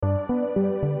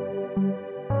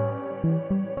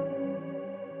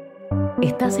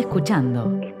Estás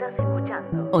escuchando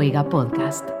Oiga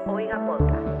Podcast.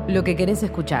 Lo que querés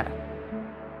escuchar.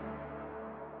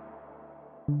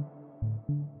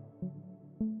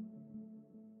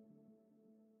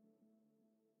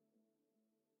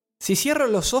 Si cierro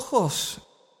los ojos,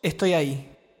 estoy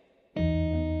ahí.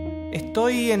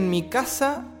 Estoy en mi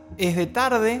casa, es de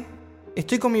tarde,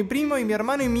 estoy con mi primo y mi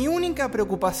hermano y mi única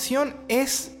preocupación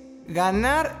es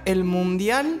ganar el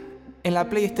mundial en la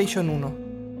PlayStation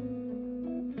 1.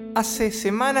 Hace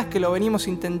semanas que lo venimos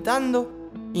intentando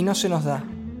y no se nos da.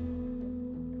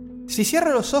 Si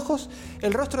cierro los ojos,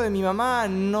 el rostro de mi mamá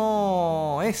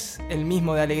no es el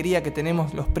mismo de alegría que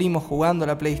tenemos los primos jugando a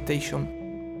la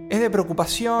PlayStation. Es de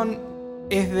preocupación,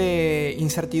 es de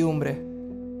incertidumbre.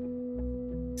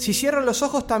 Si cierro los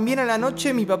ojos también a la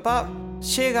noche, mi papá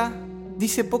llega,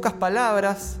 dice pocas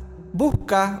palabras,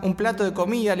 busca un plato de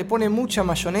comida, le pone mucha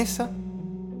mayonesa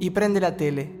y prende la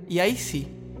tele. Y ahí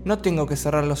sí, no tengo que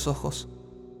cerrar los ojos.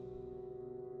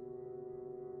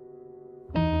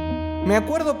 Me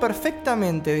acuerdo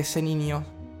perfectamente de ese niño.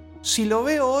 Si lo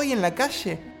veo hoy en la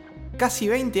calle, casi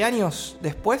 20 años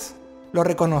después, lo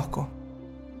reconozco.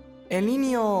 El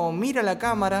niño mira la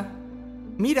cámara,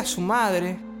 mira a su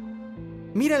madre,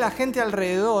 mira a la gente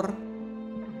alrededor.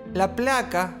 La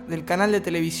placa del canal de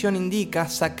televisión indica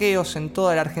saqueos en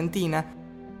toda la Argentina.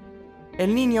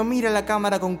 El niño mira la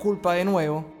cámara con culpa de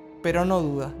nuevo, pero no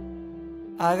duda.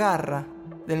 Agarra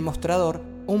del mostrador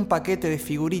un paquete de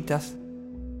figuritas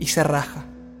y se raja.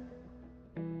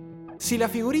 Si la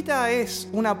figurita es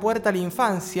una puerta a la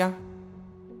infancia,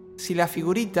 si la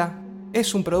figurita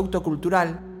es un producto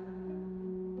cultural,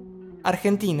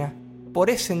 Argentina,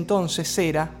 por ese entonces,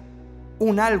 era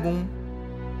un álbum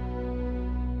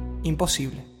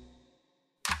imposible.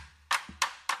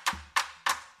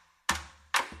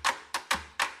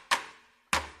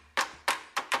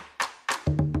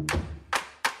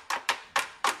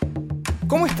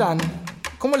 ¿Cómo están?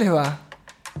 ¿Cómo les va?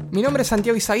 Mi nombre es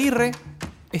Santiago Izaguirre.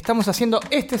 Estamos haciendo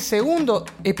este segundo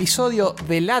episodio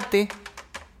de Late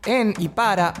en y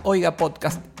para Oiga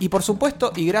Podcast. Y por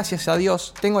supuesto, y gracias a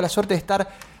Dios, tengo la suerte de estar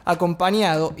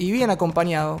acompañado y bien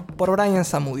acompañado por Brian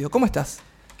Zamudio. ¿Cómo estás?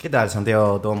 ¿Qué tal,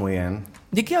 Santiago? Todo muy bien.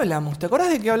 ¿De qué hablamos? ¿Te acordás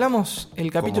de qué hablamos el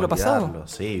capítulo pasado?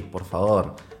 Sí, por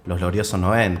favor. Los gloriosos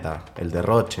 90, el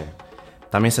derroche.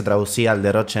 También se traducía el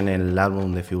derroche en el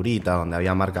álbum de figuritas, donde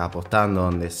había marcas apostando,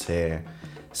 donde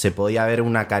se podía ver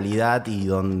una calidad y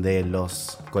donde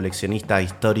los coleccionistas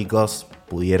históricos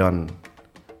pudieron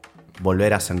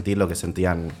volver a sentir lo que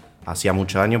sentían hacía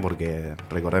muchos años, porque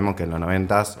recordemos que en los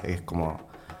 90s es como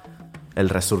el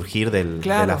resurgir de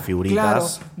las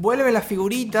figuritas. Claro, vuelven las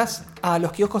figuritas a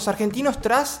los kioscos argentinos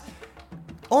tras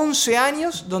 11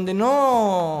 años donde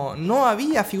no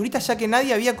había figuritas, ya que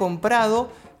nadie había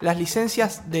comprado las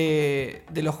licencias de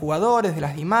los jugadores, de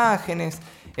las imágenes,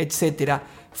 etc.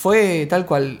 Fue tal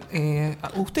cual.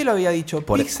 Usted lo había dicho,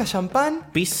 pizza,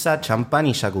 champán. Pizza, champán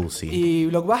y jacuzzi. ¿Y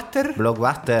Blockbuster?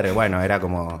 Blockbuster, bueno, era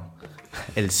como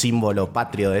el símbolo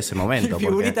patrio de ese momento. Y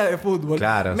figurita de fútbol.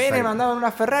 Claro. Menem mandaba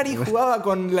una Ferrari, jugaba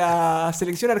con la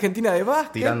selección argentina de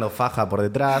básquet. Tirando faja por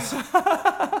detrás.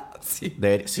 Sí.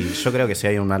 Sí, yo creo que si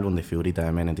hay un álbum de figuritas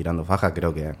de Menem tirando faja,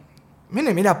 creo que...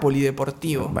 Menem era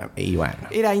polideportivo. Y bueno.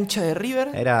 Era hincha de River,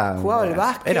 jugaba al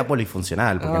básquet. Era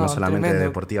polifuncional, porque no solamente tremendo.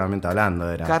 Deportivamente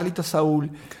hablando. Era Carlitos Saúl.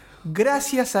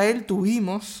 Gracias a él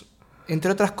tuvimos,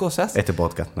 entre otras cosas, este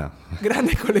podcast, no.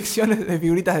 Grandes colecciones de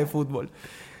figuritas de fútbol.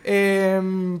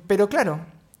 Pero claro,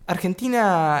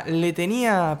 Argentina le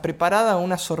tenía preparada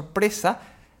una sorpresa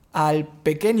al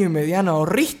pequeño y mediano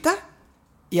ahorrista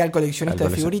y al coleccionista de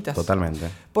figuritas. Totalmente.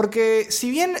 Porque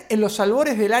si bien en los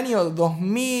albores del año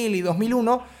 2000 y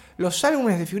 2001 los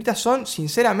álbumes de figuritas son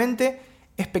sinceramente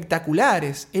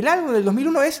espectaculares, el álbum del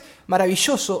 2001 es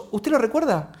maravilloso. ¿Usted lo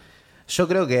recuerda? Yo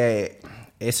creo que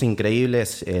es increíble.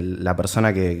 La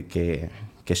persona que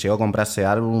llegó a comprar ese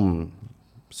álbum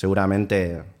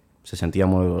seguramente se sentía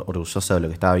muy orgullosa de lo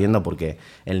que estaba viendo, porque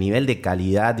el nivel de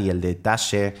calidad y el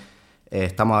detalle,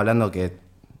 estamos hablando que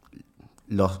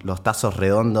los tazos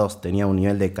redondos tenían un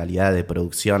nivel de calidad de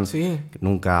producción que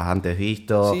nunca antes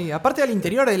visto. Sí, aparte del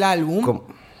interior del álbum,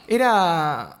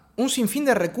 era un sinfín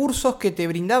de recursos que te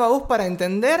brindaba vos para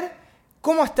entender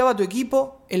cómo estaba tu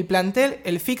equipo, el plantel,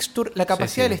 el fixture, la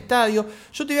capacidad del estadio.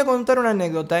 Yo te voy a contar una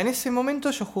anécdota. En ese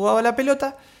momento yo jugaba a la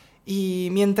pelota y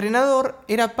mi entrenador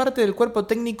era parte del cuerpo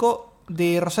técnico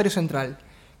de Rosario Central.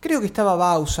 Creo que estaba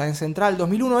Bausa en Central.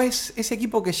 2001 es ese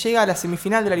equipo que llega a la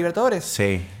semifinal de la Libertadores.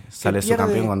 Sí, sale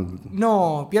subcampeón con...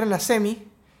 No, pierde en la semi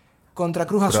contra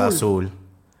Cruz Azul.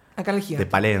 Acá en el Gigante.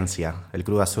 De Palencia, el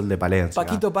Cruz Azul de Palencia.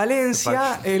 Paquito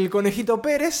Palencia, el Conejito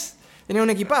Pérez. Tenía un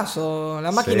equipazo,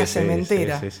 la máquina Sí,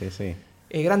 cementera. Sí.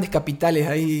 Grandes capitales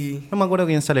ahí. No me acuerdo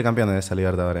quién sale campeón de esa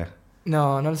Libertadores.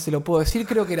 No se lo puedo decir.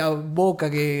 Creo que era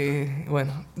Boca que...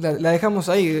 Bueno, la dejamos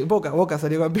ahí. Boca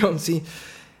salió campeón, sí.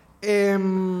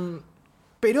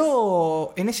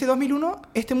 Pero en ese 2001,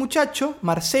 este muchacho,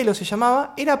 Marcelo se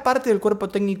llamaba, era parte del cuerpo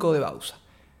técnico de Bausa.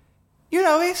 Y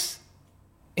una vez,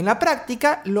 en la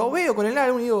práctica, lo veo con el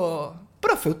álbum y digo,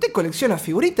 profe, ¿usted colecciona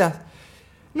figuritas?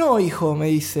 No, hijo, me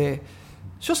dice.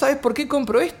 ¿Yo sabés por qué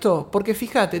compro esto? Porque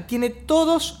fíjate, tiene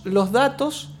todos los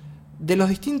datos de los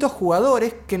distintos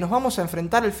jugadores que nos vamos a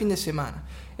enfrentar el fin de semana.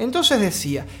 Entonces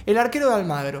decía, el arquero de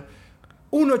Almagro,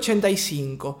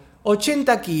 1,85,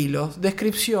 80 kilos,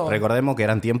 descripción. Recordemos que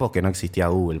eran tiempos que no existía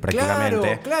Google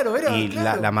prácticamente. Claro, era. Y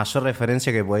claro. la mayor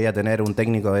referencia que podía tener un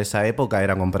técnico de esa época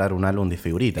era comprar un álbum de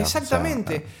figuritas.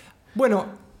 Exactamente. O sea, bueno,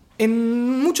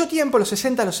 en mucho tiempo, los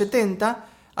 60, los 70,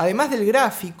 además del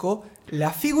gráfico,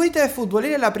 la figurita de fútbol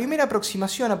era la primera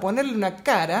aproximación a ponerle una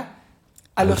cara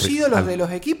a los ídolos de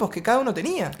los equipos que cada uno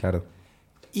tenía. Claro.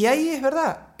 Y ahí es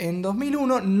verdad, en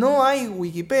 2001 no hay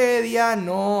Wikipedia,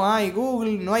 no hay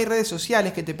Google, no hay redes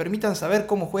sociales que te permitan saber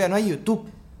cómo juega, no hay YouTube.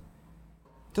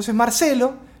 Entonces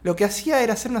Marcelo lo que hacía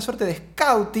era hacer una suerte de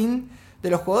scouting de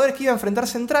los jugadores que iba a enfrentar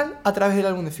Central a través del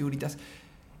álbum de figuritas.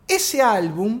 Ese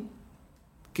álbum,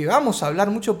 que vamos a hablar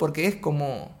mucho porque es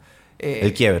como...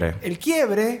 el quiebre. El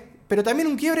quiebre, pero también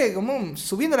un quiebre como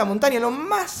subiendo la montaña, lo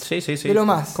más Sí. de lo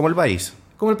más. Como el país.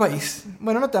 Como el país.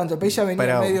 Bueno, no tanto. El país ya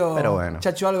venía medio... pero bueno.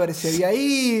 Chacho Álvarez se había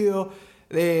ido.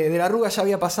 De la Rúa ya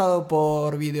había pasado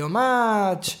por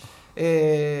Videomatch.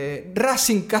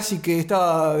 Racing casi que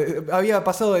había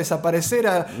pasado de desaparecer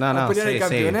a pelear el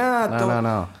campeonato.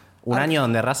 No. Un año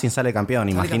donde Racing sale campeón.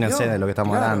 Imagínense de lo que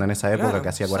estamos hablando en esa época, que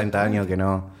hacía 40 años que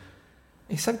no...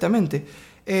 Exactamente.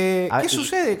 ¿Qué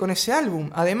sucede con ese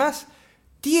álbum? Además,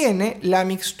 tiene la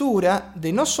mixtura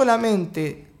de no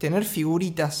solamente tener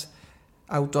figuritas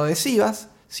autoadhesivas,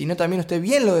 sino también, usted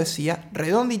bien lo decía,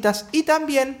 redonditas, y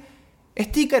también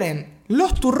sticker en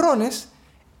los turrones,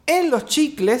 en los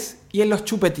chicles y en los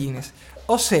chupetines.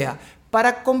 O sea,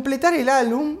 para completar el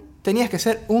álbum tenías que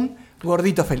ser un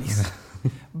gordito feliz,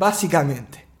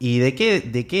 básicamente. ¿Y de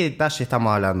qué detalle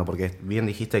estamos hablando? Porque bien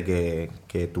dijiste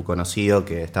que tu conocido,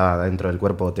 que estaba dentro del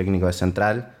cuerpo técnico de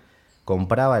Central,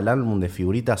 compraba el álbum de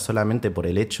figuritas solamente por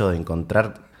el hecho de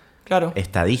encontrar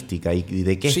estadística. ¿Y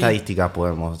de qué estadística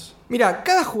podemos...? Mira,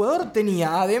 cada jugador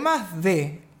tenía, además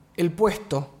de el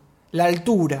puesto, la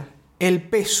altura, el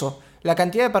peso, la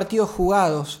cantidad de partidos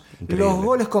jugados, Increíble. Los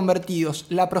goles convertidos,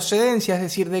 la procedencia, es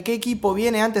decir, de qué equipo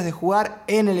viene antes de jugar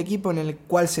en el equipo en el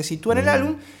cual se sitúa en el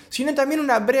álbum, sino también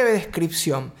una breve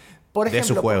descripción. Por ejemplo,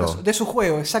 de su juego. De su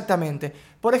juego, exactamente.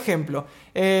 Por ejemplo,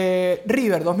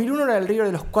 River 2001 era el River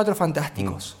de los Cuatro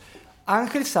Fantásticos.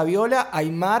 Ángel, Saviola,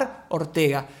 Aimar,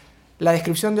 Ortega. La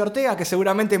descripción de Ortega, que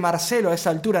seguramente Marcelo a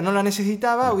esa altura no la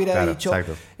necesitaba, hubiera dicho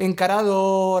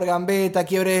encarador, gambeta,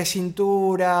 quiebre de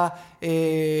cintura,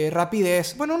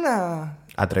 rapidez. Bueno,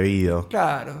 atrevido.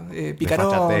 Claro,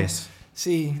 picarón.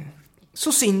 Sí.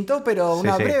 Sucinto, pero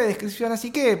una breve descripción,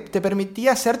 así que te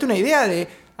permitía hacerte una idea de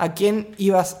a quién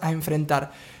ibas a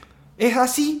enfrentar. Es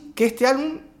así que este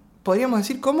álbum, podríamos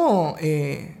decir como,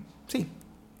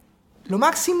 lo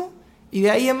máximo, y de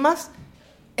ahí en más,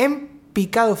 en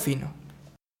picado fino.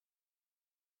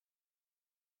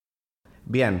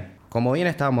 Bien, como bien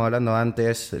estábamos hablando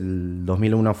antes, el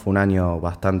 2001 fue un año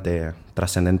bastante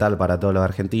trascendental para todos los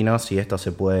argentinos, y esto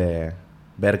se puede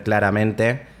ver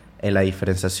claramente en la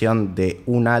diferenciación de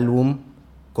un álbum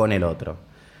con el otro.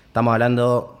 Estamos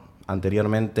hablando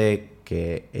anteriormente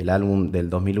que el álbum del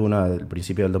 2001, del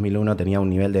principio del 2001, tenía un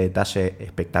nivel de detalle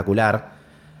espectacular,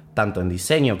 tanto en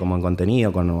diseño como en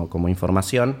contenido, como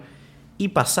información, y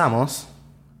pasamos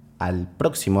al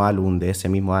próximo álbum de ese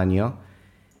mismo año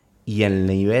y el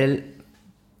nivel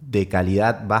de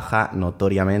calidad baja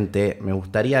notoriamente. Me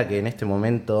gustaría que en este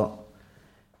momento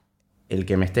el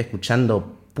que me esté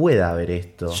escuchando pueda ver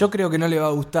esto. Yo creo que no le va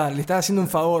a gustar, le estás haciendo un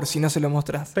favor si no se lo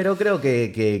mostrás. Pero creo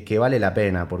que vale la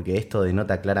pena, porque esto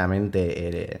denota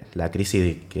claramente la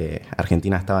crisis que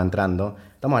Argentina estaba entrando.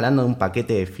 Estamos hablando de un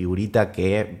paquete de figurita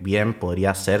que bien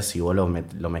podría ser, si vos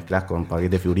lo mezclás con un paquete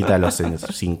de figurita de los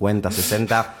 50,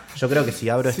 60. Yo creo que si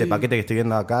abro este paquete que estoy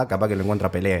viendo acá, capaz que lo encuentro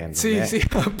a Pelé. ¿Entendés? Sí,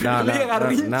 Pelé,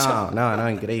 Garrincha. No,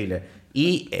 increíble.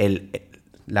 Y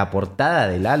la portada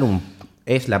del álbum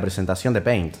es la presentación de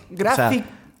Paint. Graphic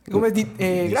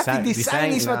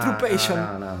Design is my true passion.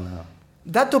 No.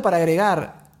 Dato para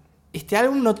agregar: este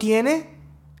álbum no tiene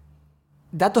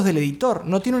datos del editor,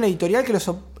 no tiene un editorial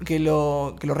que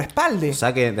lo respalde. O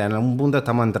sea que en algún punto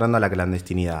estamos entrando a la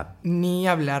clandestinidad. Ni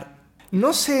hablar.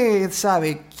 No se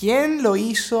sabe quién lo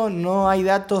hizo, no hay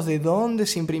datos de dónde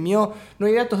se imprimió, no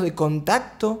hay datos de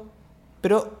contacto,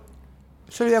 pero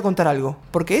yo le voy a contar algo,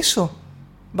 porque eso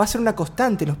va a ser una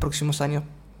constante en los próximos años.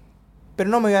 Pero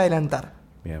no me voy a adelantar.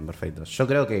 Bien, perfecto. Yo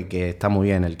creo que está muy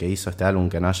bien el que hizo este álbum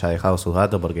que no haya dejado sus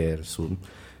datos porque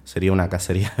sería una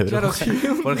cacería de brujas. Claro, sí.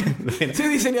 Porque Sí,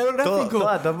 diseñador gráfico.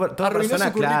 Toda arruinó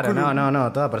persona, su claro, currículum.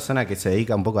 no. Toda persona que se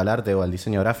dedica un poco al arte o al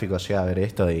diseño gráfico llega a ver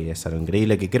esto y es algo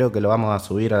increíble que creo que lo vamos a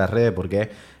subir a las redes porque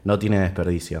no tiene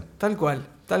desperdicio. Tal cual.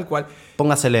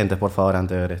 Póngase lentes, por favor,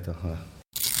 antes de ver esto.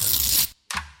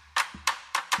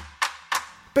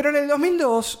 Pero en el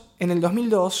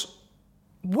 2002,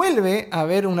 vuelve a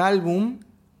haber un álbum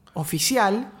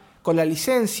oficial con la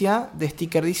licencia de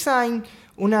Sticker Design,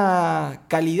 una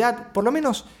calidad, por lo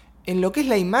menos en lo que es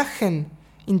la imagen,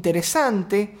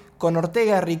 interesante, con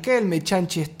Ortega Riquelme,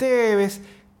 Chanchi Esteves,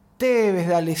 Tevez,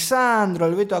 de Alessandro,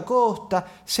 Alberto Acosta.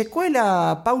 Se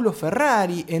cuela Paulo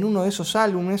Ferrari en uno de esos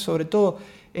álbumes, sobre todo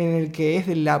en el que es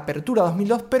de la apertura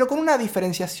 2002, pero con una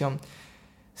diferenciación.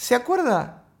 ¿Se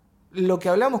acuerda lo que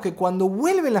hablamos, que cuando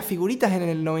vuelven las figuritas en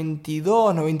el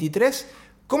 92, 93,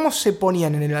 cómo se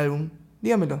ponían en el álbum?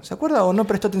 Dígamelo, ¿se acuerda o no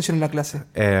prestó atención en la clase?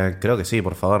 Creo que sí,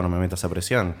 por favor, no me metas a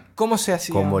presión. ¿Cómo se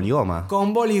hacía? Con boligoma.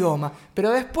 Con boligoma.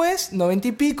 Pero después, 90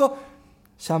 y pico,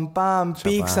 champán,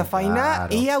 pizza, fainá,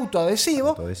 claro. y autoadhesivo.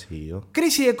 Autoadhesivo.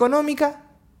 Crisis económica,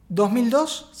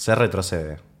 2002. Se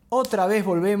retrocede. Otra vez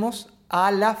volvemos a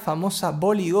la famosa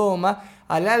boligoma,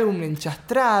 al álbum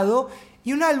enchastrado,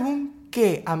 y un álbum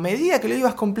que a medida que lo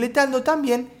ibas completando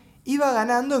también iba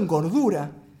ganando en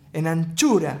gordura, en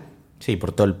anchura. Sí,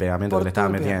 por todo el pegamento que le estaba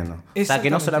metiendo. O sea, que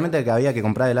no solamente que había que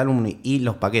comprar el álbum y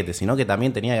los paquetes, sino que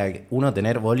también tenía que uno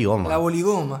tener boligoma. La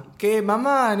boligoma. Que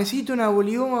mamá, necesito una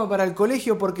boligoma para el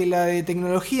colegio porque la de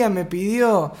tecnología me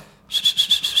pidió.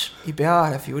 Y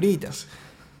pegabas las figuritas.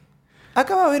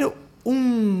 Acá va a haber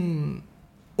un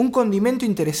condimento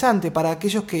interesante para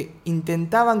aquellos que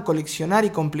intentaban coleccionar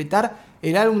y completar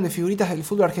el álbum de figuritas del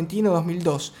fútbol argentino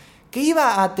 2002, que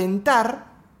iba a atentar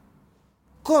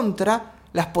contra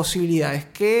las posibilidades.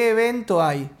 ¿Qué evento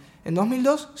hay en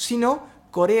 2002 sino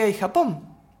Corea y Japón?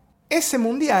 Ese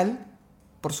mundial,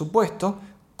 por supuesto,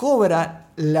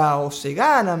 cobra se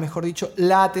gana, mejor dicho,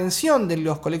 la atención de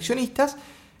los coleccionistas,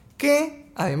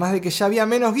 que además de que ya había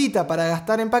menos guita para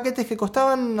gastar en paquetes que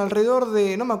costaban alrededor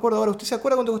de, no me acuerdo ahora, ¿usted se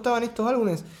acuerda cuánto costaban estos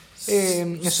álbumes?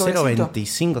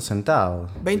 0,25 centavos.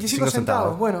 25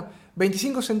 centavos, bueno,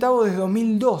 25 centavos desde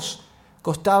 2002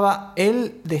 costaba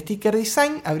el de Sticker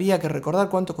Design. Habría que recordar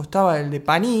cuánto costaba el de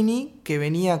Panini, que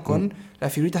venía con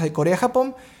las figuritas de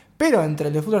Corea-Japón, pero entre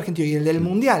el de fútbol argentino y el del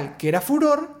Mundial, que era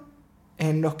furor,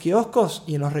 en los kioscos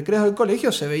y en los recreos del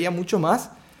colegio se veía mucho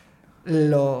más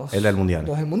el del Mundial.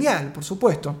 Los del Mundial, por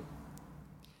supuesto.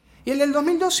 Y el del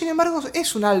 2002, sin embargo,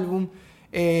 es un álbum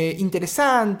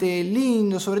interesante,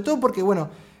 lindo, sobre todo porque, bueno,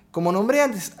 como nombré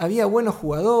antes, había buenos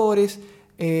jugadores.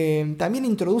 También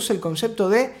introduce el concepto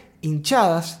de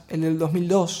hinchadas, el del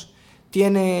 2002.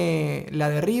 Tiene la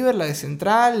de River, la de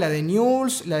Central, la de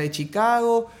Newell's, la de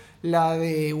Chicago, la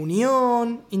de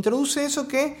Unión. Introduce eso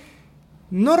que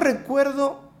no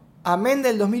recuerdo, amén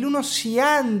del 2001, si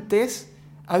antes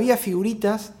había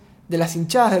figuritas de las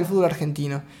hinchadas del fútbol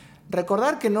argentino.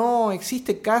 Recordar que no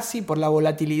existe casi, por la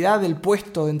volatilidad del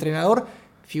puesto de entrenador,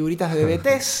 figuritas de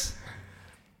DTs.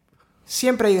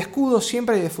 Siempre hay de escudos,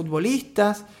 siempre hay de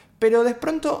futbolistas, pero de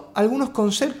pronto algunos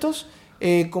conceptos,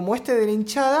 como este de la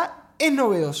hinchada, es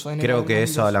novedoso. Creo que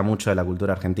eso habla mucho de la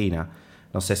cultura argentina.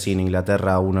 No sé si en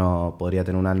Inglaterra uno podría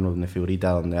tener un álbum de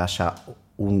figurita donde haya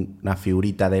una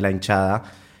figurita de la hinchada.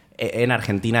 En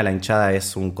Argentina la hinchada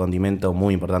es un condimento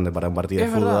muy importante para un partido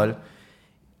de fútbol. Verdad.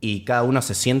 Y cada uno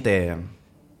se siente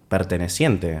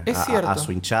perteneciente a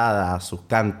su hinchada, a sus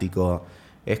cánticos.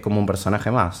 Es como un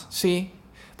personaje más. Sí.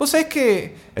 Vos sabés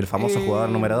que... El famoso jugador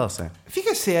número 12.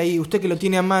 Fíjese ahí, usted que lo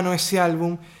tiene a mano ese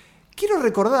álbum. Quiero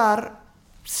recordar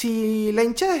si la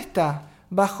hinchada está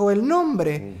bajo el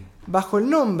nombre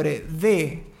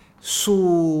de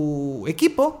su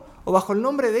equipo o bajo el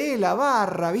nombre de la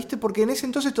barra, ¿viste? Porque en ese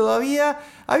entonces todavía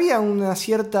había una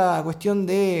cierta cuestión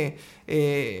de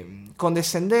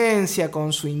condescendencia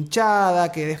con su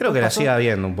hinchada. Que creo que la siga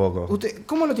viendo un poco. ¿Usted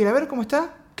cómo lo tiene? A ver, ¿cómo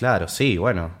está? Claro, sí,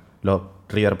 bueno. Los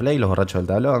River Plate, los borrachos del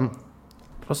tablón.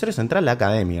 Rosario Central, la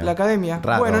academia. La academia.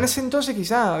 Raro. Bueno, en ese entonces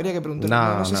quizá habría que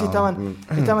preguntar. No sé si estaban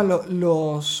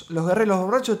los guerreros, los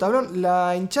borrachos del tablón,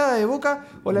 la hinchada de Boca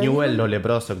o la Newell, los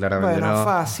leprosos, claramente. Bueno, no.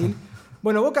 fácil.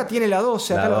 Bueno, Boca tiene la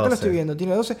 12, acá, La acá lo 12. estoy viendo,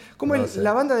 tiene la 12. ¿Cómo es 12.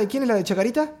 la banda de quién es la de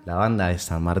Chacarita? La banda de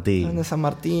San Martín. La banda de San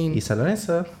Martín. ¿Y San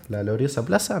Lorenzo? ¿La gloriosa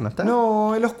plaza? ¿No está?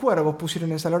 No, Los Cuervos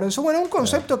pusieron en San Lorenzo. Bueno, un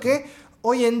concepto que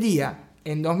hoy en día,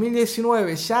 en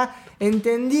 2019, ya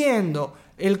entendiendo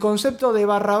el concepto de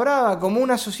Barra Brava como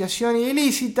una asociación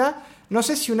ilícita, no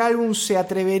sé si un álbum se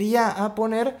atrevería a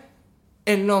poner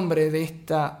el nombre de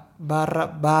esta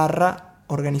barra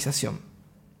organización.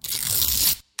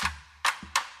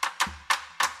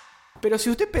 Pero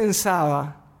si usted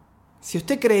pensaba, si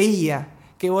usted creía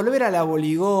que volver a la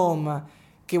boligoma,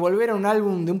 que volver a un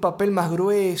álbum de un papel más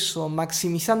grueso,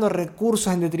 maximizando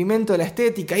recursos en detrimento de la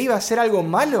estética, iba a ser algo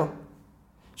malo,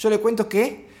 yo le cuento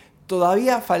que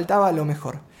todavía faltaba lo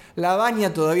mejor. La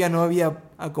baña todavía no había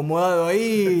acomodado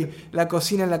ahí, la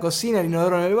cocina en la cocina, el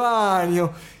inodoro en el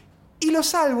baño. Y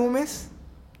los álbumes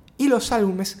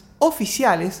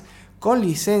oficiales, con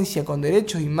licencia, con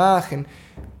derechos de imagen,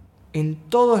 en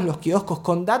todos los kioscos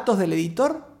con datos del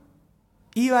editor,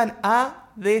 iban a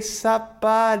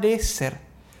desaparecer.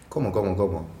 ¿Cómo?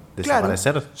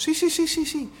 ¿Desaparecer? Claro.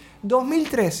 Sí.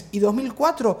 2003 y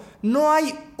 2004 no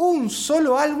hay un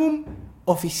solo álbum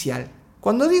oficial.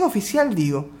 Cuando digo oficial,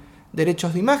 digo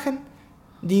derechos de imagen,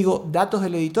 digo datos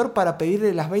del editor para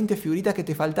pedirle las 20 figuritas que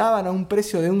te faltaban a un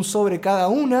precio de un sobre cada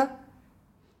una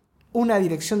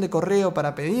dirección de correo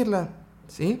para pedirla,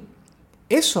 ¿sí?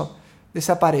 Eso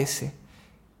desaparece.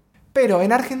 Pero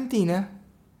en Argentina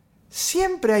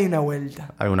siempre hay una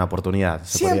vuelta. Hay una oportunidad.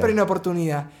 Siempre hay una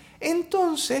oportunidad.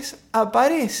 Entonces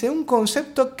aparece un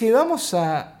concepto que vamos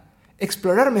a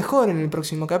explorar mejor en el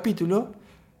próximo capítulo,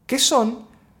 que son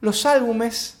los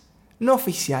álbumes no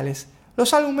oficiales,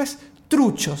 los álbumes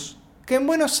truchos, que en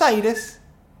Buenos Aires,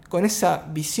 con esa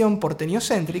visión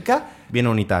porteñocéntrica, Bien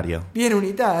unitario.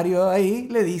 ahí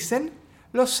le dicen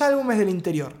los álbumes del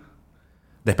interior.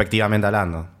 Despectivamente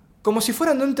hablando. Como si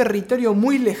fueran de un territorio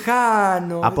muy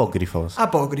lejano. Apócrifos.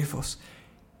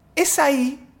 Es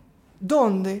ahí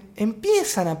donde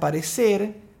empiezan a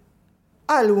aparecer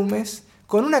álbumes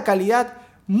con una calidad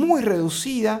muy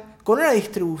reducida, con una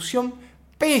distribución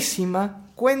pésima.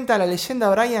 Cuenta la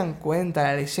leyenda,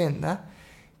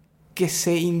 que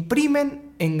se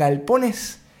imprimen en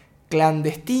galpones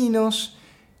clandestinos,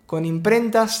 con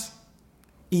imprentas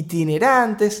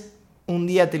itinerantes. Un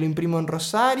día te lo imprimo en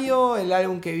Rosario, el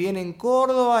álbum que viene en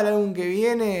Córdoba, el álbum que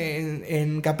viene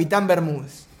en Capitán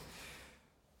Bermúdez.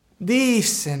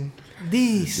 Dicen.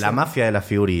 La mafia de la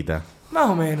figurita. Más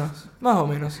o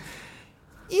menos.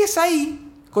 Y es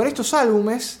ahí, con estos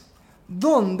álbumes,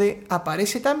 donde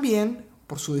aparece también,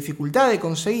 por su dificultad de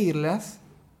conseguirlas,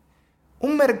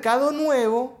 un mercado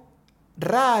nuevo,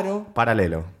 raro,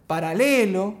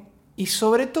 paralelo y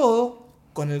sobre todo,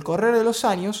 con el correr de los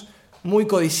años, muy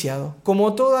codiciado,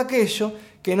 como todo aquello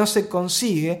que no se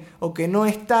consigue o que no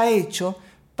está hecho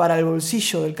para el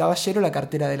bolsillo del caballero, la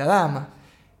cartera de la dama.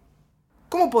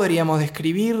 ¿Cómo podríamos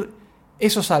describir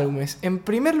esos álbumes? En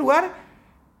primer lugar,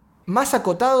 más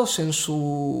acotados en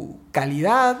su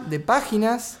calidad de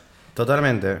páginas.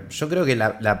 Totalmente. Yo creo que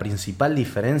la principal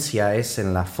diferencia es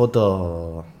en la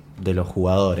foto de los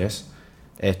jugadores.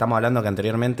 Estamos hablando que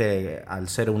anteriormente, al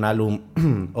ser un álbum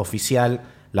oficial,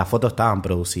 las fotos estaban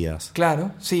producidas.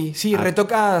 Claro, sí,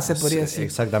 retocadas se podría decir.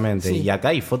 Exactamente. Sí. Y acá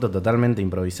hay fotos totalmente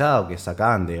improvisadas que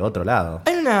sacaban de otro lado.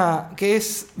 Hay una que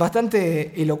es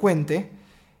bastante elocuente,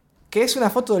 que es una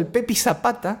foto del Pepi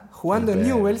Zapata jugando en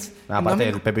Newell's. Aparte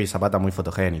del Pepi Zapata muy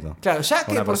fotogénico. Claro, ya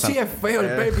que por sí es feo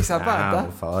el Pepi Zapata.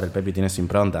 Por favor, el Pepi tiene su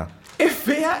impronta. Es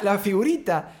fea la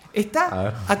figurita.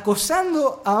 Está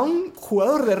acosando a un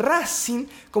jugador de Racing,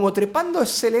 como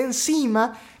trepándosele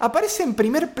encima. Aparece en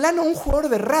primer plano un jugador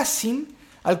de Racing,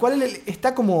 al cual él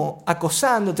está como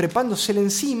acosando, trepándosele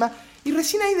encima. Y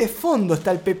recién ahí de fondo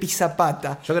está el Pepi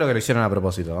Zapata. Yo creo que lo hicieron a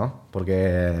propósito, ¿no?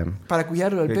 Porque... ¿Para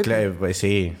cuidarlo al Pepi? Pues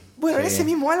sí. Bueno, sí. En ese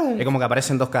mismo álbum... Es como que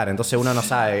aparecen dos caras, entonces uno no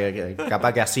sabe,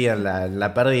 capaz que así en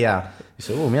la pérdida...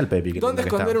 Dice, mira el Pepi. ¿Dónde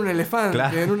esconder un elefante?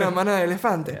 Claro. En una manada de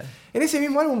elefantes. En ese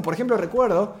mismo álbum, por ejemplo,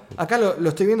 recuerdo, acá lo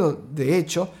estoy viendo de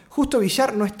hecho, Justo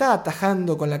Villar no está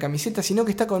atajando con la camiseta, sino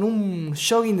que está con un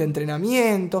jogging de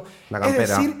entrenamiento. La campera. Es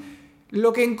decir,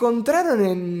 lo que encontraron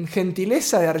en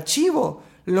gentileza de archivo,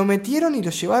 lo metieron y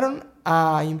lo llevaron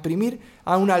a imprimir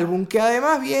a un álbum que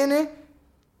además viene,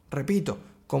 repito,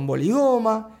 con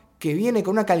boligoma, que viene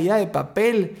con una calidad de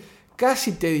papel,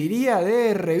 casi te diría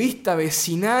de revista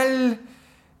vecinal,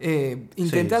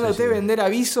 intentándote vender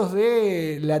avisos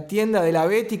de la tienda de la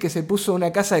Betty que se puso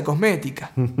una casa de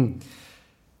cosmética.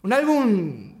 Un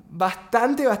álbum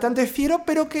bastante fiero,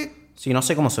 pero que Sí, no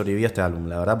sé cómo sobrevivió este álbum,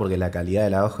 la verdad, porque la calidad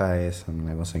de la hoja es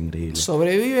una cosa increíble.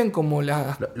 Sobreviven como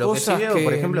las cosas que, sí veo,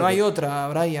 por ejemplo, no hay otra,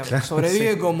 Brian. Claro,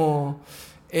 Sobrevive sí. como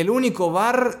el único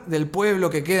bar del pueblo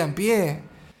que queda en pie.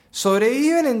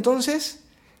 Sobreviven, entonces,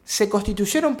 se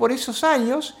constituyeron por esos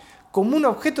años como un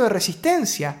objeto de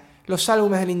resistencia los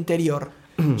álbumes del interior.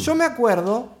 Yo me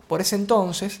acuerdo, por ese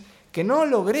entonces, que no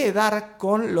logré dar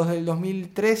con los del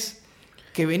 2003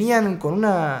 que venían con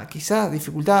una quizás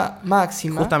dificultad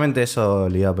máxima. Justamente eso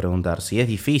le iba a preguntar. Si es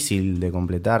difícil de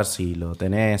completar, si lo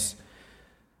tenés.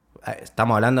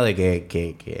 Estamos hablando de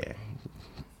que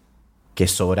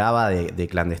sobraba de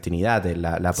clandestinidad, de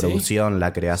la producción,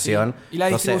 la creación. Sí. Y la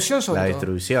distribución, sobre todo. La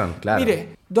distribución, claro.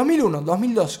 Mire, 2001,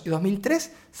 2002 y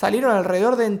 2003 salieron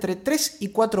alrededor de entre 3 y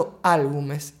 4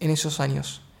 álbumes en esos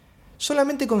años.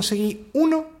 Solamente conseguí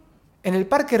uno en el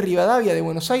Parque Rivadavia de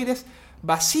Buenos Aires,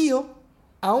 vacío,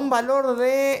 a un valor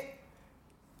de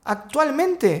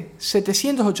actualmente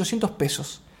 700, 800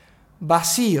 pesos.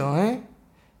 Vacío, ¿eh?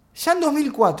 Ya en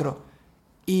 2004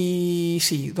 y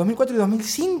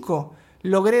 2005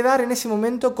 logré dar en ese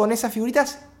momento con esas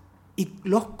figuritas y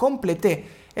los completé.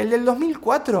 El del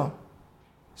 2004,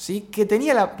 ¿sí? Que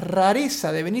tenía la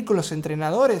rareza de venir con los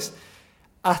entrenadores,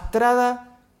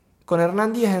 Astrada con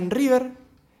Hernán Díaz en River,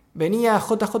 venía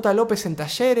JJ López en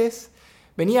Talleres,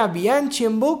 venía Bianchi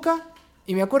en Boca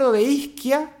y me acuerdo de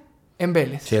Ischia en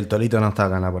Vélez. Sí, el Tolito no está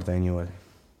acá en la puerta de Newell.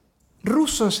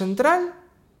 Russo en Central,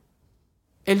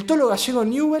 el Tolo Gallego en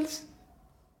Newell's,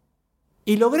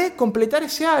 y logré completar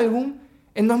ese álbum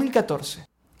en 2014.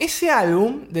 Ese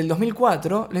álbum del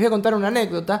 2004, les voy a contar una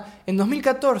anécdota, en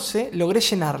 2014 logré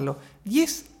llenarlo.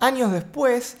 10 años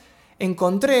después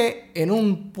encontré en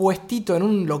un puestito, en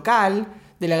un local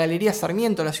de la Galería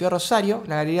Sarmiento de la ciudad de Rosario.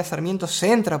 La Galería Sarmiento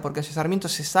se entra porque hacia Sarmiento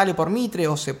se sale por Mitre,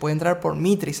 o se puede entrar por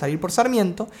Mitre y salir por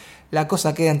Sarmiento. La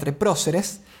cosa queda entre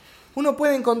próceres. Uno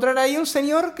puede encontrar ahí un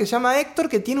señor que se llama Héctor,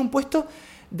 que tiene un puesto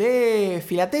de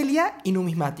filatelia y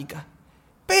numismática.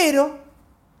 Pero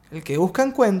el que busca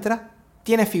encuentra,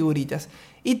 tiene figuritas.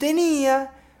 Y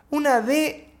tenía una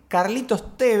de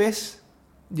Carlitos Tevez,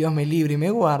 Dios me libre y me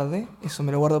guarde, eso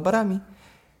me lo guardo para mí,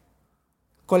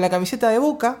 con la camiseta de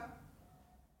Boca.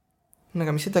 Una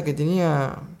camiseta que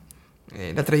tenía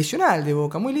la tradicional de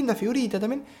Boca, muy linda figurita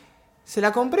también. Se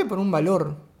la compré por un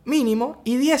valor mínimo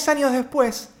y 10 años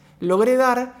después logré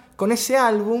dar con ese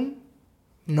álbum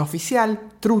no oficial,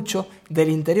 trucho, del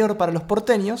interior para los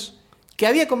porteños, que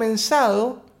había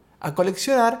comenzado a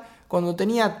coleccionar cuando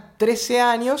tenía 13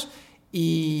 años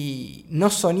y no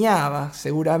soñaba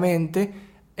seguramente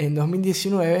en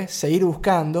 2019 seguir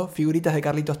buscando figuritas de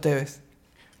Carlitos Tevez.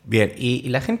 Bien, y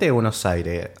la gente de Buenos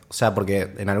Aires, o sea,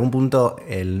 porque en algún punto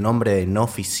el nombre de no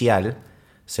oficial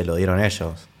se lo dieron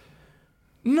ellos.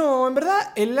 No, en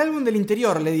verdad el álbum del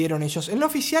interior le dieron ellos. El no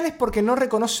oficial es porque no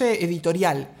reconoce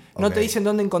editorial. No te dicen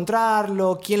dónde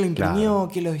encontrarlo, quién lo imprimió, claro,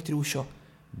 quién lo distribuyó.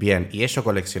 Bien, ¿y ellos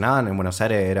coleccionaban en Buenos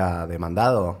Aires? ¿Era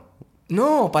demandado?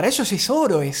 No, para ellos es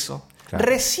oro eso. Claro.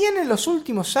 Recién en los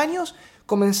últimos años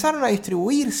comenzaron a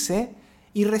distribuirse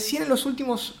y recién en los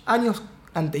últimos años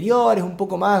anteriores, un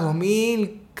poco más,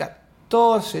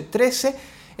 2014, 13,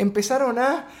 empezaron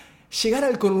a llegar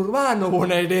al conurbano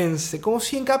bonaerense, como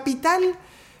si en Capital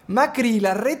Macri y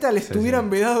Larreta les tuvieran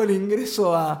vedado el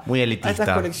ingreso a estas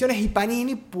colecciones y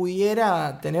Panini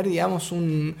pudiera tener, digamos,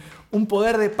 un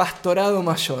poder de pastorado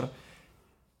mayor.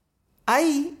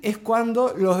 Ahí es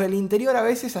cuando los del interior a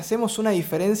veces hacemos una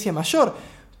diferencia mayor,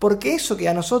 porque eso que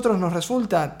a nosotros nos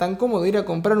resulta tan cómodo ir a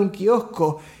comprar un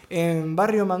kiosco en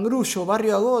Barrio Mangrullo,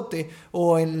 Barrio Agote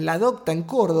o en La Docta en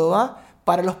Córdoba,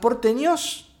 para los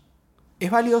porteños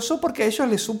es valioso porque a ellos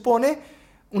les supone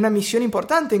una misión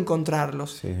importante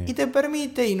encontrarlos. Sí. Y te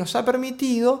permite y nos ha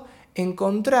permitido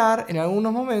encontrar en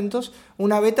algunos momentos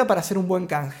una beta para hacer un buen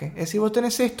canje. Es decir, vos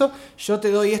tenés esto, yo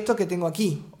te doy esto que tengo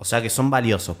aquí. O sea que son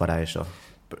valiosos para ellos.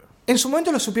 En su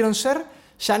momento lo supieron ser,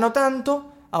 ya no tanto.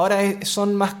 Ahora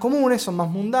son más comunes, son más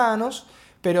mundanos,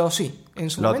 pero sí, en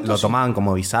su momento lo tomaban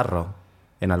como bizarro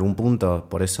en algún punto,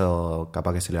 por eso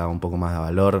capaz que se le daba un poco más de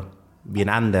valor, bien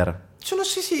under. Yo no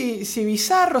sé si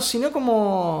bizarro, sino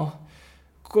como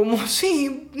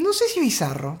sí, no sé si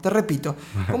bizarro, te repito,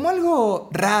 como algo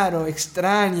raro,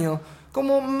 extraño,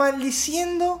 como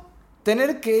maldiciendo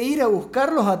tener que ir a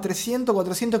buscarlos a 300,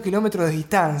 400 kilómetros de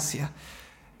distancia.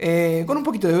 Con un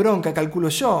poquito de bronca, calculo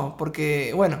yo,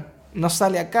 porque, bueno, no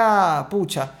sale acá,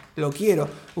 pucha, lo quiero.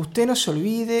 Usted no se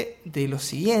olvide de lo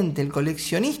siguiente, el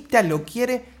coleccionista lo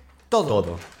quiere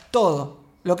todo. Todo.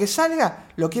 Lo que salga,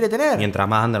 lo quiere tener. Mientras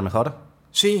más under, mejor.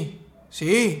 Sí,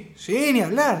 ni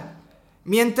hablar.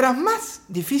 Mientras más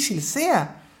difícil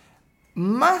sea,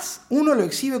 más uno lo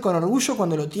exhibe con orgullo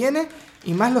cuando lo tiene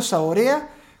y más lo saborea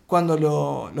cuando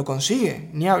lo consigue,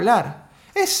 ni hablar.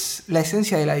 Es la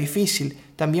esencia de la difícil.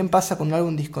 También pasa con un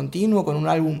álbum discontinuo, con un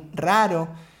álbum raro.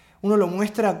 Uno lo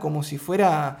muestra como si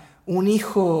fuera un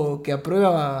hijo que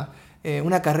aprueba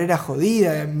una carrera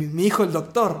jodida, mi hijo el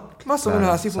doctor. Más o menos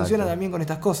así exacto. funciona también con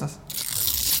estas cosas.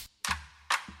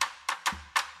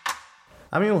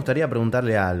 A mí me gustaría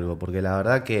preguntarle algo, porque la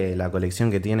verdad que la colección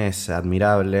que tiene es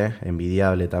admirable,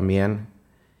 envidiable también.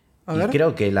 A Y ver.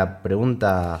 creo que la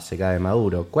pregunta se cae de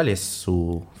maduro. ¿Cuál es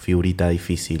su figurita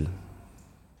difícil?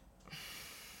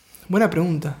 Buena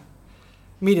pregunta.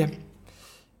 Mire,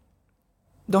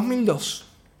 2002.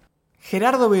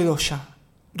 Gerardo Bedoya,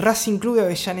 Racing Club de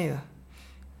Avellaneda.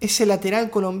 Ese lateral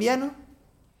colombiano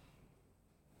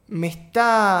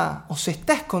se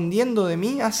está escondiendo de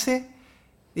mí hace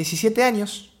 17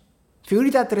 años.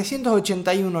 Figurita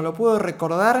 381, lo puedo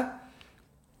recordar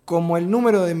como el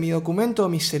número de mi documento o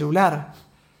mi celular.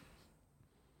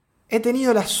 He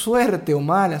tenido la suerte o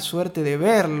mala suerte de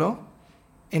verlo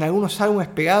en algunos álbumes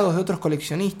pegados de otros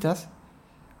coleccionistas.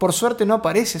 Por suerte no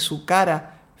aparece su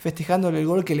cara festejándole el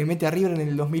gol que le mete a River en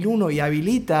el 2001 y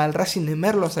habilita al Racing de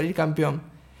Merlo a salir campeón.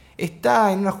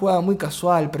 Está en una jugada muy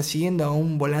casual persiguiendo a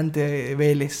un volante de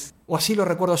Vélez. O así lo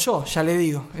recuerdo yo, ya le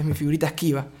digo, es mi figurita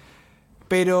esquiva.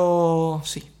 Pero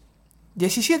sí,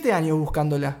 17 años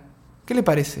buscándola. ¿Qué le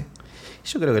parece?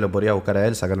 Yo creo que lo podría buscar a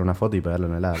él, sacarle una foto y pegarlo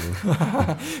en el álbum.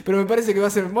 Pero me parece que va a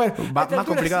ser... Bueno, a esta Más altura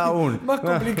complicado sí, aún. Más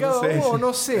complicado Sí, aún, sí.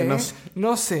 no sé. No ¿eh? sé.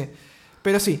 No sé.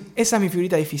 Pero sí, esa es mi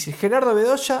figurita difícil. Gerardo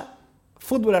Bedoya,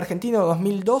 fútbol argentino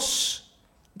 2002,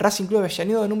 Racing Club de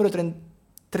Avellaneda, número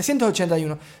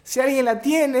 381. Si alguien la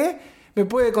tiene, me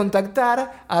puede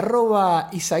contactar,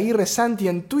 @isaguirresanti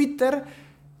en Twitter,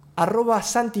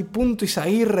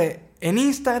 @santi.isaguirre en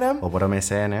Instagram. O por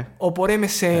MSN. O por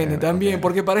MSN también, ok.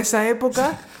 porque para esa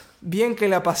época, bien que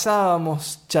la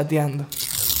pasábamos chateando.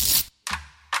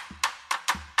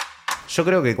 Yo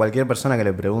creo que cualquier persona que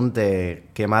le pregunte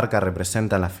qué marca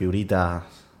representan las figuritas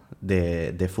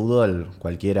de fútbol,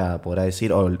 cualquiera podrá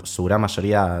decir, o su gran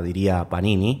mayoría diría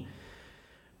Panini.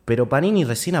 Pero Panini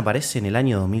recién aparece en el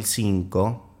año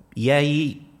 2005 y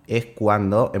ahí es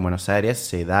cuando en Buenos Aires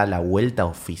se da la vuelta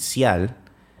oficial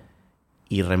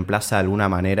y reemplaza de alguna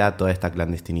manera toda esta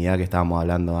clandestinidad que estábamos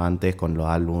hablando antes con los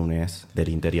álbumes del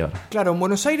interior Claro, en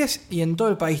Buenos Aires y en todo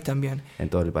el país también. en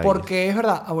todo el país. Porque es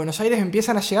verdad, a Buenos Aires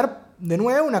empiezan a llegar de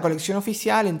nuevo una colección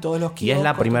oficial en todos los Y kioscos. es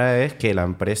la primera vez que la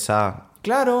empresa...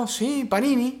 Claro, sí,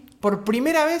 Panini. Por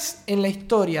primera vez en la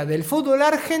historia del fútbol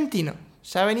argentino.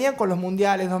 Ya venían con los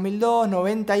mundiales 2002,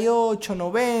 98,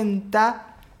 90...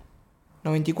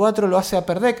 94 lo hace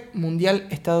Upper Mundial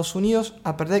Estados Unidos,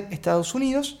 Upper Estados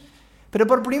Unidos. Pero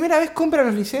por primera vez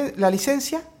compran la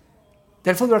licencia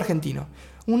del fútbol argentino.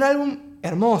 Un álbum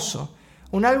hermoso.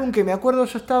 Un álbum que me acuerdo,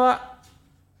 yo estaba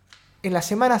en la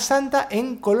Semana Santa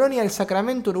en Colonia del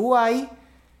Sacramento, Uruguay.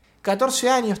 14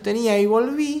 años tenía y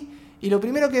volví. Y lo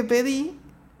primero que pedí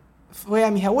fue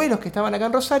a mis abuelos que estaban acá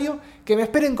en Rosario que me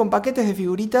esperen con paquetes de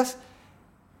figuritas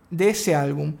de ese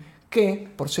álbum.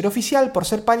 Que, por ser oficial, por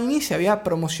ser Panini, se había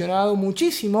promocionado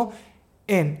muchísimo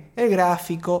en el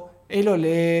gráfico, el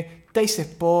Olé, Teis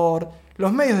Sport,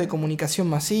 los medios de comunicación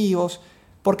masivos,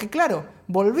 porque claro,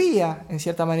 volvía en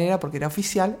cierta manera, porque era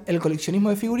oficial, el coleccionismo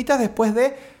de figuritas después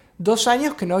de 2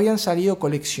 años que no habían salido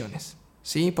colecciones,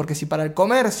 ¿sí? Porque si para el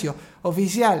comercio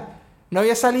oficial no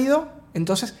había salido,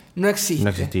 entonces no existe. No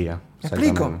existía. ¿Me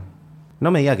explico? Exactamente.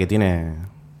 No me diga que tiene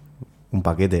un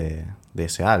paquete de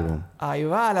ese álbum. Ahí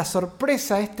va la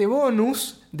sorpresa, este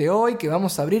bonus de hoy que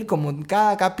vamos a abrir como en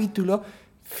cada capítulo.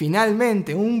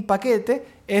 Finalmente un paquete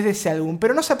es de ese álbum.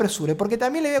 Pero no se apresure porque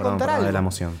también le voy a contar algo. Es la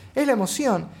emoción. Es la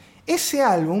emoción. Ese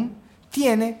álbum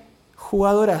tiene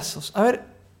jugadorazos. A ver,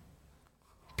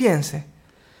 piense.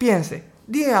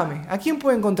 Dígame, ¿a quién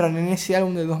puede encontrar en ese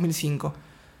álbum del 2005?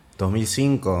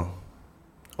 2005,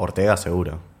 Ortega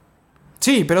seguro.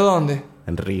 Sí, pero ¿dónde?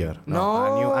 En River.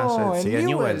 No, en sigue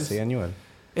Newell's. Sigue Newell.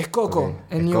 Escoco, Ok,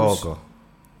 en News. Escoco.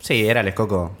 Sí, era el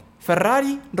Escoco.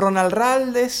 Ferrari, Ronald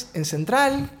Raldes en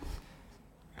central.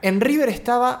 En River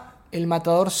estaba el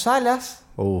matador Salas.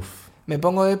 Uf. Me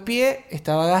pongo de pie,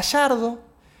 estaba Gallardo.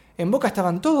 En Boca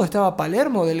estaban todos, estaba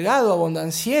Palermo, Delgado,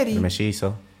 Abondancieri. El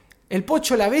mellizo. El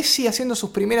Pocho Lavesi haciendo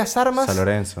sus primeras armas. San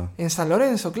Lorenzo. En San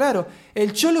Lorenzo, claro.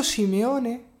 El Cholo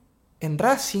Simeone en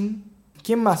Racing.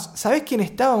 ¿Quién más? ¿Sabés quién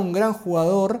estaba? Un gran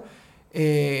jugador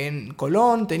en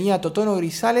Colón. Tenía a Totono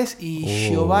Grisales y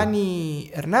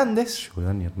Giovanni Hernández.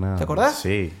 Giovanni Hernández. ¿Te acordás?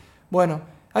 Sí. Bueno,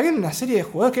 había una serie de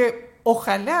jugadores que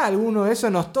ojalá alguno de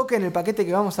esos nos toque en el paquete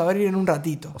que vamos a abrir en un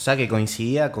ratito. O sea que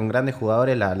coincidía con grandes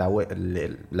jugadores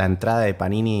la entrada de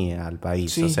Panini al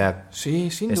país. Sí, o sea, sí,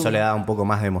 sin eso duda. le da un poco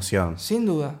más de emoción. Sin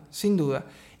duda, sin duda.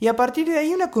 Y a partir de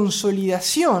ahí una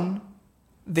consolidación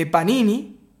de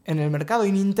Panini en el mercado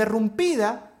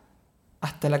ininterrumpida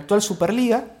hasta la actual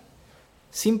Superliga,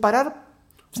 sin parar,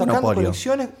 sacando Monopolio.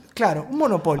 colecciones. Claro, un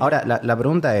monopolio. Ahora, la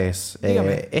pregunta es,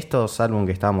 Dígame. estos álbumes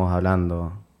que estamos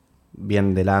hablando,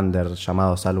 bien del under,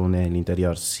 llamados álbumes del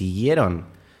interior, ¿siguieron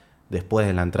después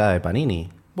de la entrada de Panini?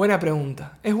 Buena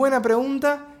pregunta. Es buena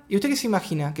pregunta. ¿Y usted qué se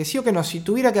imagina? ¿Que sí o que no? Si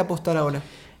tuviera que apostar ahora.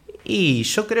 Y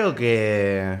yo creo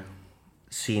que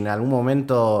si en algún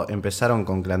momento empezaron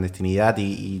con clandestinidad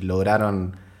y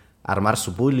lograron armar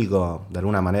su público, de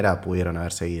alguna manera pudieron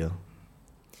haber seguido.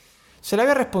 Se la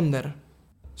voy a responder.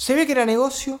 Se ve que era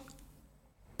negocio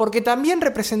porque también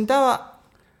representaba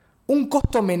un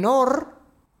costo menor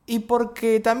y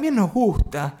porque también nos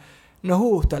gusta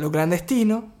lo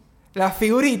clandestino, las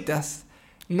figuritas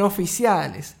no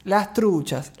oficiales, las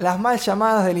truchas, las mal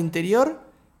llamadas del interior,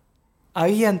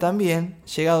 habían también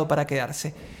llegado para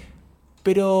quedarse.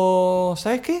 Pero,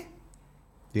 ¿sabes qué?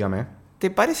 Dígame.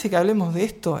 ¿Te parece que hablemos de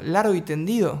esto largo y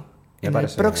tendido Me en el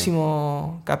parece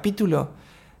próximo capítulo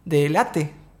de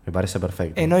Late Me parece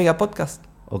perfecto. en Oiga Podcast?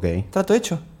 Ok, ¿Trato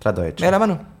hecho? trato hecho. ¿Me da la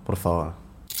mano? Por favor.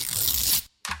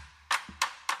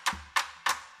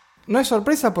 No es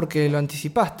sorpresa porque lo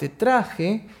anticipaste.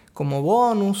 Traje como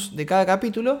bonus de cada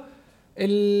capítulo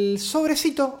el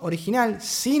sobrecito original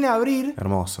sin abrir.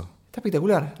 Hermoso. Está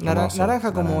espectacular. Hermoso.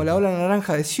 Naranja como la ola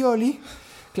naranja de Scioli.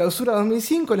 Clausura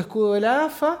 2005, el escudo de la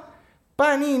AFA.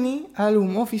 Panini,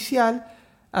 álbum oficial.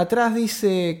 Atrás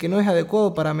dice que no es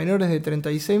adecuado para menores de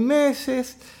 36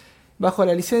 meses. Bajo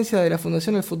la licencia de la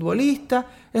Fundación del Futbolista.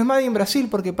 Es Made in Brasil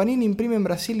porque Panini imprime en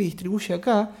Brasil y distribuye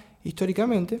acá,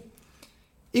 históricamente.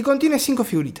 Y contiene 5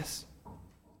 figuritas.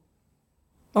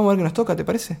 Vamos a ver qué nos toca, ¿te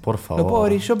parece? Por favor. Lo puedo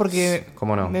abrir yo porque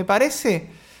 ¿Cómo no? me parece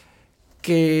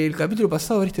que el capítulo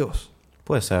pasado abriste vos.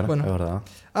 Puede ser, Bueno. es verdad.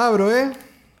 Abro,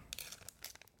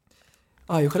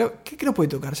 Ay, ojalá... ¿Qué nos puede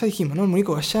tocar? Ya dijimos, ¿no? El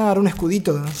muñeco Gallar, un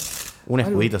escudito. Un Algo-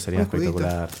 escudito sería un escudito.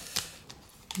 espectacular.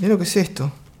 Mirá lo que es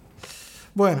esto.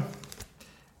 Bueno.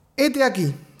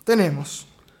 Aquí tenemos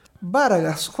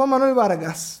Vargas, Juan Manuel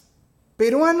Vargas,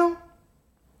 peruano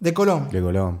de Colón. De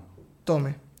Colón.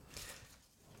 Tome.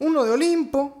 Uno de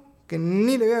Olimpo, que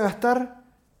ni le voy a gastar.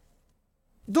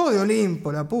 2 de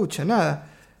Olimpo, la pucha, nada.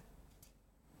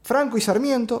 Franco y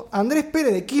Sarmiento. Andrés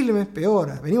Pérez de Quilmes,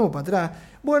 peor, venimos para atrás.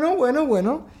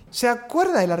 Bueno. ¿Se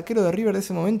acuerda del arquero de River de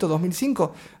ese momento,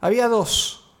 2005? Había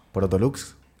 2.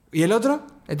 Protolux. ¿Y el otro?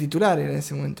 El titular era en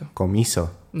ese momento.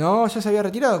 Comiso. No, ya se había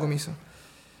retirado Comiso.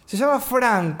 Se llama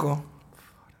Franco.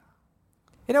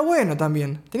 Era bueno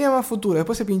también. Tenía más futuro.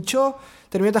 Después se pinchó.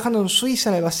 Terminó atajando en Suiza,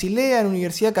 en el Basilea, en la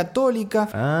Universidad Católica.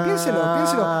 Piénselo.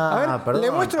 A ver, perdón,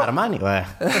 le muestro. Armani.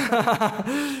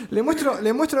 le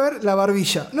muestro a ver la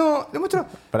barbilla. No, le muestro.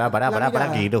 Pará, la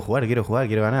mirada. que quiero jugar,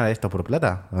 quiero ganar esto por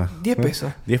plata. 10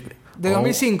 pesos. 10 De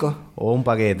 2005. O un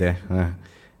paquete.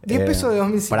 10 pesos de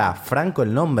 2005. Pará, Franco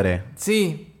el nombre.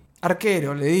 Sí,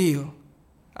 arquero, le digo.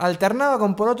 Alternaba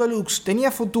con Poroto Lux,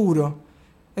 tenía futuro.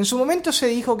 En su momento se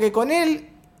dijo que con él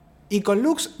y con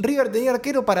Lux, River tenía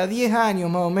arquero para 10 años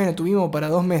más o menos, tuvimos para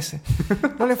 2 meses.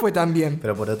 No le fue tan bien.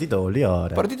 Pero Porotito volvió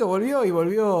ahora. Portito volvió y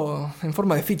volvió en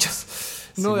forma de fichas.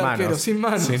 No Sin de manos. arquero, sin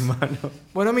manos. Sin mano.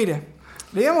 Bueno, mire,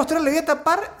 le voy a mostrar, le voy a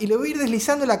tapar y le voy a ir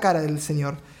deslizando la cara del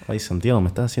señor. Ay, Santiago, me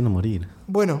estás haciendo morir.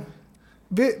 Bueno,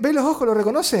 ¿ve los ojos? ¿Lo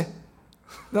reconoce?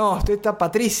 No, usted está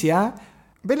Patricia.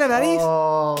 ¿Ve la nariz?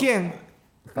 Oh. ¿Quién?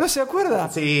 ¿No se acuerda?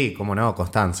 Sí, como no,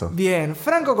 Costanzo. Bien,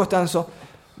 Franco Costanzo.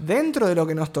 Dentro de lo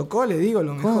que nos tocó, le digo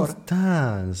lo mejor.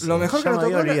 Constanzo. Lo mejor Ya que nos me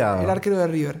había tocó era olvidado. el arquero de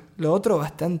River. Lo otro,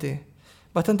 bastante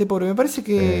pobre. Me parece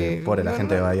que... Pobre la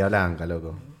gente de Bahía Blanca,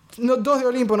 loco. No, 2 de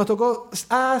Olimpo nos tocó.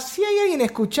 Ah, si hay alguien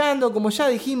escuchando, como ya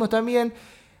dijimos también,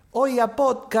 Oiga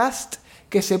Podcast,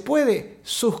 que se puede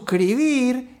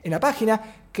suscribir en la página,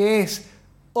 que es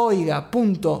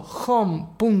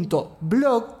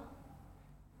oiga.home.blog.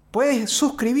 Puede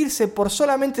suscribirse por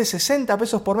solamente 60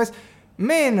 pesos por mes,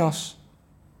 menos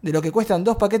de lo que cuestan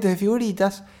 2 paquetes de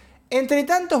figuritas. Entre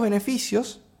tantos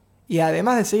beneficios, y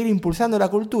además de seguir impulsando la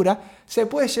cultura, se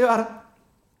puede llevar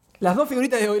las 2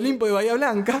 figuritas de Olimpo de Bahía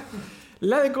Blanca,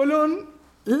 la de Colón,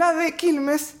 la de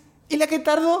Quilmes y la que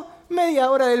tardó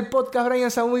media hora del podcast Brian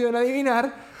Zamudio en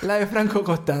adivinar, la de Franco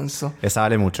Costanzo. Esa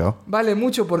vale mucho. Vale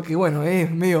mucho porque, bueno,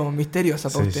 es medio misteriosa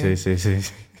para usted.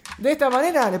 Sí. De esta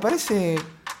manera, ¿le parece?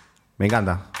 Me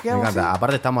encanta, ¿Qué me vamos a encanta. hacer?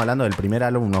 Aparte estamos hablando del primer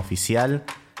álbum oficial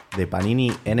de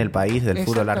Panini en el país del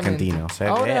fútbol Exactamente. argentino. O sea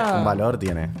Ahora- que un valor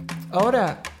tiene.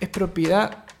 ahora es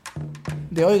propiedad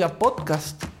de Oiga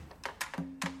Podcast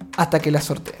hasta que la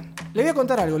sorteen. Le voy a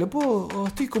contar algo,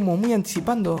 estoy como muy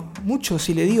anticipando mucho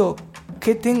si le digo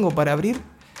qué tengo para abrir.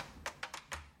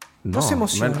 No se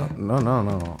emociona.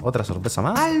 No. ¿Otra sorpresa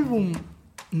más? Álbum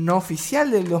no oficial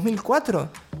del 2004.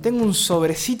 Tengo un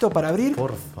sobrecito para abrir.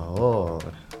 Por favor.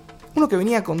 Uno que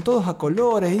venía con todos a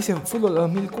colores, dice Fútbol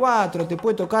 2004, te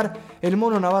puede tocar el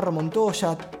Mono Navarro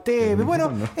Montoya, TV.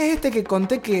 Bueno, es este que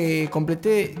conté que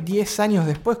completé 10 años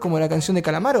después, como la canción de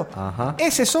Calamaro. Ajá.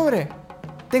 Ese sobre,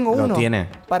 tengo uno tiene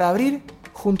para abrir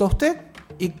junto a usted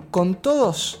y con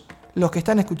todos los que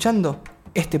están escuchando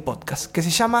este podcast, que se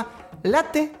llama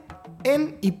Late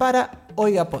en y para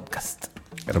Oiga Podcast.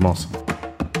 Hermoso.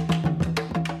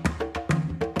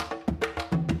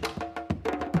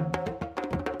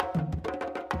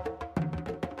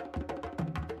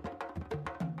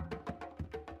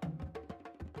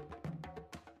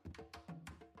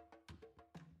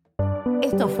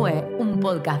 Esto fue un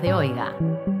podcast de Oiga.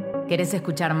 ¿Querés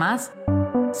escuchar más?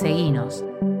 Seguinos.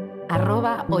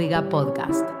 @Oiga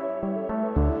Podcast.